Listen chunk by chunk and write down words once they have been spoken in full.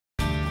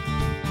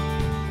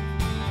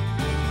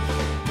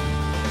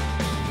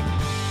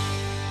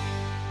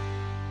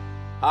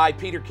Hi,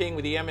 Peter King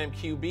with the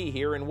MMQB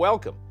here, and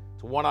welcome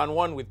to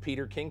One-on-One with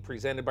Peter King,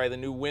 presented by the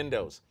new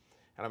Windows.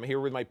 And I'm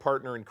here with my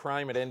partner in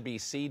crime at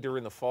NBC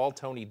during the fall,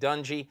 Tony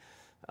Dungy.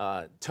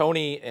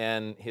 Tony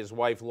and his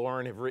wife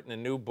Lauren have written a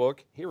new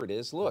book. Here it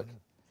is. Look,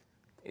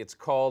 it's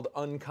called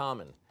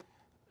Uncommon,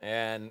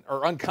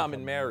 or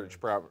Uncommon Marriage,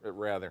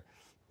 rather.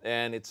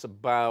 And it's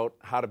about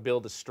how to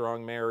build a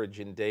strong marriage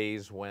in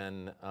days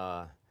when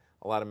a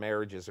lot of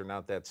marriages are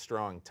not that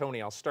strong.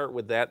 Tony, I'll start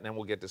with that, and then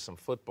we'll get to some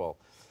football.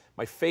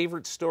 My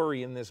favorite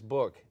story in this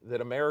book that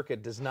America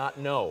does not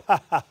know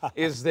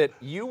is that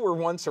you were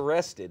once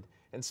arrested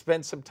and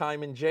spent some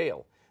time in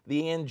jail.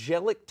 The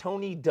angelic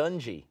Tony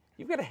Dungy.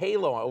 You've got a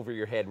halo over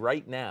your head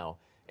right now,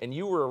 and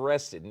you were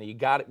arrested, and you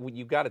got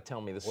to tell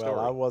me the story.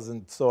 Well, I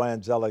wasn't so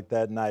angelic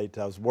that night.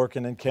 I was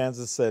working in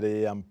Kansas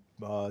City. I'm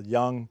a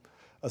young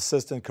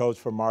assistant coach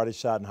for Marty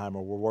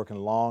Schottenheimer. We're working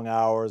long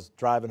hours,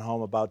 driving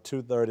home about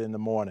 2:30 in the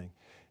morning.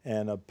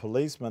 And a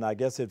policeman, I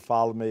guess he'd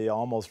followed me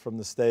almost from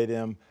the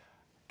stadium,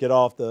 get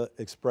off the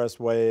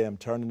expressway. I'm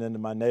turning into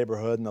my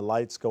neighborhood, and the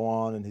lights go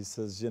on, and he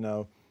says, you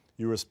know,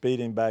 you were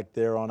speeding back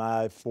there on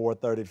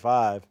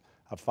I-435.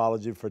 I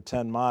followed you for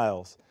 10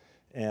 miles.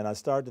 And I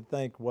started to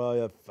think, well,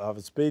 if I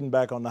was speeding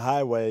back on the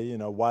highway, you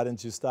know, why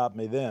didn't you stop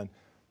me then?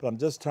 But I'm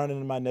just turning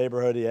into my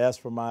neighborhood. He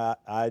asked for my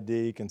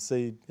ID. You can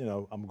see, you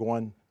know, I'm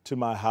going to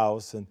my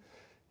house, and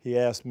he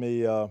asked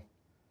me,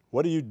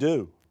 what do you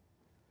do?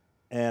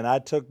 And I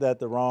took that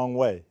the wrong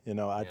way. You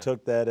know, I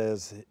took that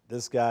as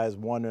this guy is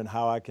wondering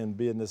how I can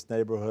be in this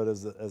neighborhood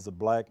as a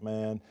black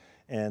man.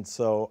 And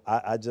so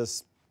I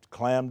just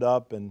clammed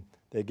up, and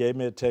they gave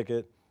me a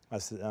ticket.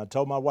 I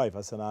told my wife,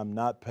 I said, I'm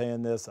not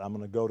paying this. I'm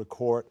going to go to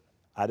court.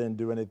 I didn't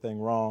do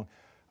anything wrong.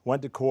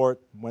 Went to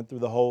court, went through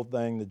the whole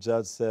thing. The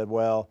judge said,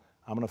 well,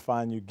 I'm going to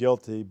find you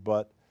guilty,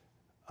 but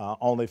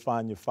only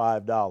fine you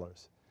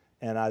 $5.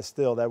 And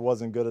that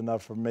wasn't good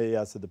enough for me.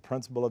 I said, the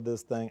principle of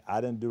this thing,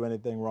 I didn't do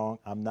anything wrong.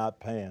 I'm not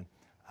paying.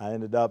 I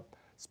ended up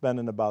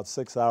spending about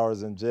 6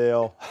 hours in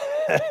jail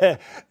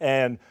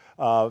and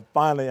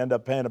finally ended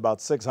up paying about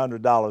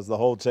 $600, the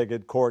whole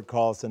ticket, court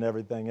costs, and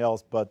everything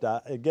else. But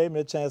it gave me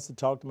a chance to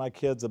talk to my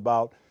kids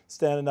about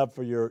standing up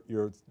for your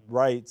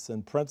rights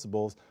and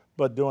principles,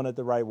 but doing it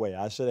the right way.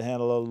 I should have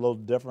handled it a little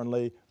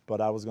differently, but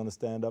I was going to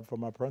stand up for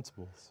my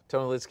principles.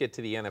 Tony, let's get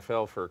to the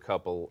NFL for a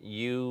couple.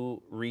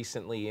 You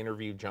recently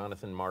interviewed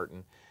Jonathan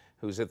Martin,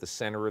 who's at the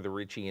center of the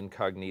Richie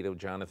Incognito,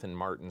 Jonathan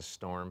Martin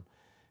storm.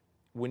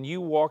 When you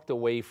walked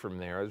away from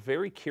there, I was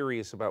very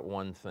curious about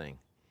one thing.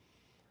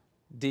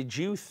 Did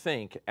you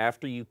think,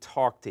 after you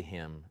talked to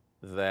him,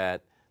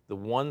 that the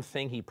one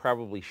thing he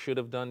probably should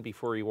have done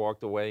before he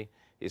walked away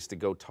is to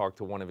go talk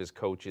to one of his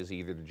coaches,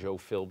 either to Joe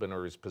Philbin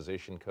or his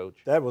position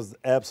coach? That was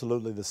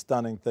absolutely the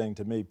stunning thing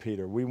to me,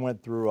 Peter. We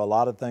went through a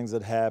lot of things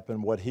that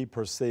happened, what he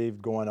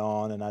perceived going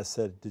on, and I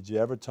said, did you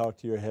ever talk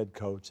to your head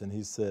coach? And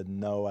he said,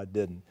 no, I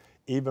didn't.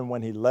 Even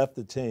when he left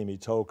the team, he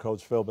told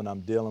Coach Philbin,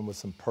 I'm dealing with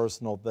some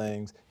personal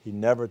things. He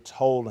never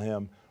told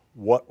him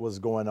what was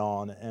going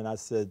on. And I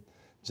said,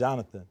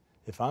 Jonathan,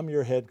 if I'm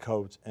your head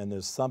coach and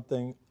there's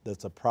something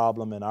that's a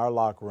problem in our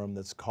locker room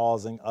that's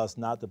causing us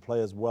not to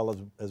play as well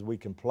as we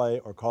can play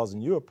or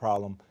causing you a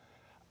problem,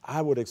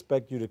 I would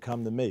expect you to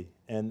come to me.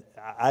 And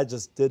I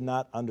just did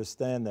not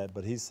understand that.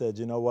 But he said,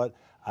 you know what,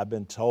 I've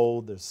been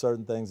told there's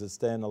certain things that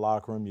stay in the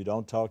locker room. You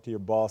don't talk to your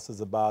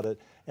bosses about it.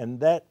 And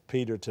that,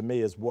 Peter, to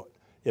me is what,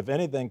 if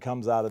anything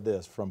comes out of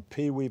this, from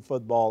Pee-wee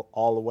football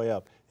all the way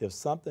up, if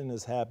something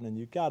is happening,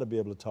 you've got to be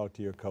able to talk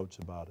to your coach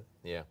about it.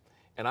 Yeah.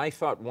 And I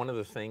thought one of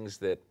the things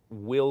that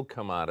will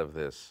come out of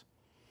this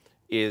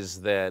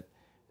is that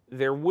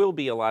there will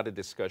be a lot of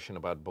discussion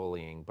about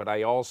bullying, but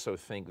I also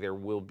think there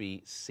will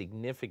be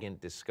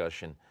significant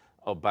discussion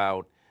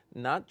about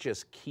not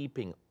just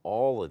keeping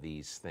all of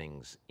these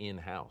things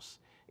in-house.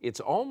 It's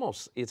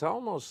almost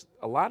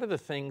a lot of the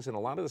things and a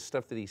lot of the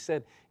stuff that he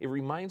said, it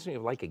reminds me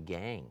of like a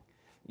gang.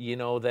 You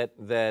know, that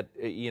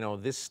you know,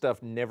 this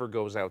stuff never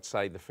goes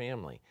outside the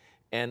family.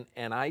 And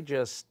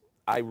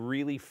I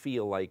really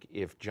feel like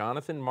if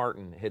Jonathan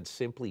Martin had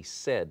simply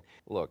said,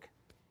 look,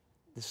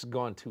 this has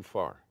gone too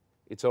far,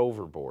 it's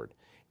overboard.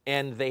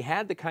 And they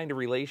had the kind of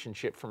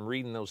relationship from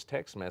reading those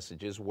text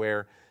messages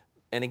where,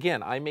 and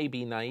again, I may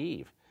be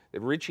naive,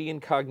 that Richie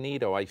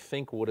Incognito, I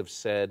think, would have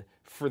said,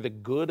 for the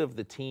good of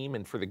the team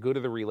and for the good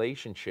of the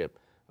relationship,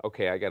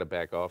 okay, I got to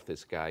back off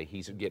this guy.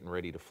 He's getting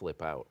ready to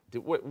flip out.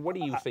 What do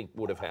you think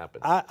would have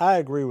happened? I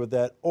agree with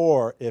that.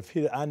 Or if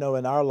I know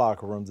in our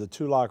locker rooms, the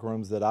two locker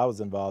rooms that I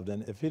was involved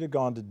in, if he'd have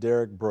gone to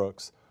Derek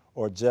Brooks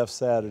or Jeff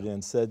Saturday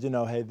and said, you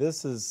know, hey,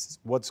 this is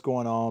what's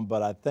going on,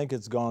 but I think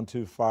it's gone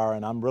too far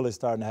and I'm really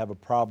starting to have a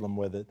problem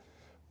with it,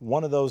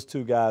 one of those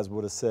two guys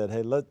would have said,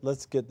 hey,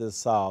 let's get this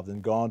solved,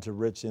 and gone to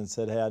Richie and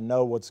said, hey, I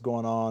know what's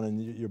going on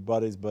and your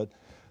buddies, but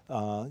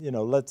you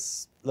know,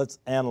 let's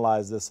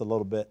analyze this a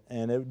little bit.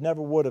 And it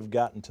never would have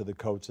gotten to the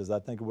coaches. I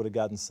think it would have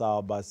gotten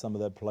solved by some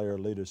of that player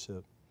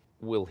leadership.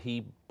 Will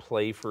he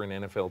play for an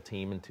NFL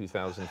team in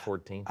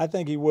 2014? I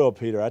think he will,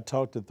 Peter. I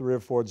talked to 3 or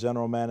 4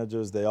 general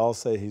managers. They all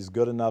say he's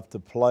good enough to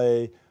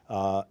play.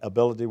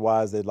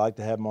 Ability-wise, they'd like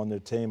to have him on their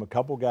team. A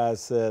couple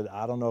guys said,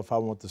 I don't know if I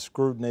want the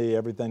scrutiny,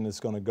 everything that's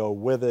going to go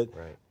with it.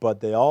 Right.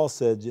 But they all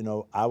said, you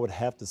know, I would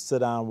have to sit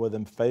down with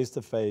him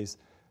face-to-face,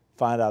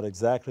 find out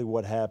exactly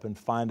what happened,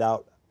 find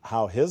out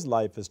how his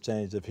life has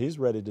changed. If he's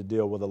ready to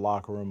deal with the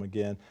locker room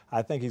again,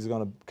 I think he's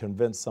going to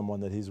convince someone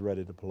that he's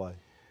ready to play.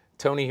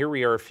 Tony, here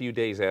we are a few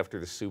days after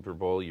the Super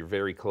Bowl. You're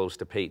very close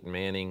to Peyton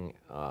Manning,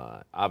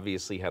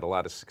 obviously had a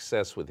lot of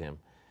success with him.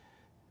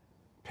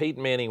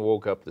 Peyton Manning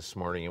woke up this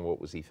morning, and what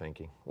was he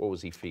thinking? What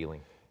was he feeling?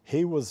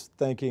 He was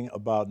thinking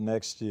about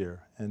next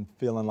year and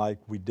feeling like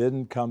we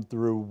didn't come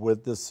through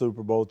with this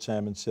Super Bowl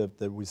championship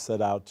that we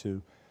set out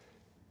to.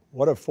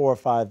 What are 4 or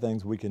 5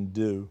 things we can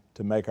do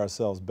to make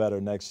ourselves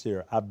better next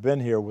year? I've been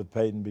here with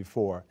Peyton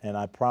before, and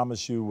I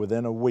promise you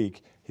within a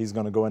week, he's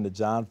going to go into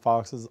John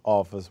Fox's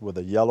office with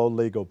a yellow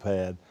legal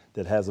pad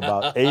that has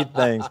about 8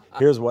 things.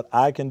 Here's what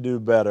I can do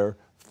better,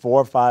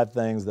 4 or 5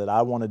 things that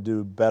I want to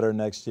do better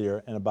next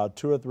year, and about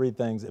 2 or 3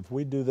 things. If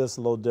we do this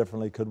a little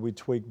differently, could we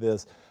tweak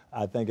this?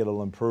 I think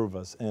it'll improve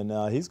us.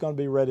 And he's going to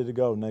be ready to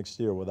go next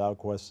year without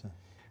question.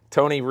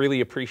 Tony, really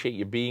appreciate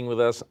you being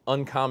with us.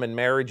 Uncommon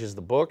Marriage is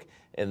the book,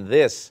 and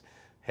this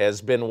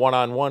has been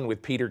One-on-One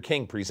with Peter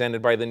King,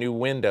 presented by the New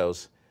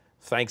Windows.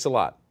 Thanks a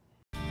lot.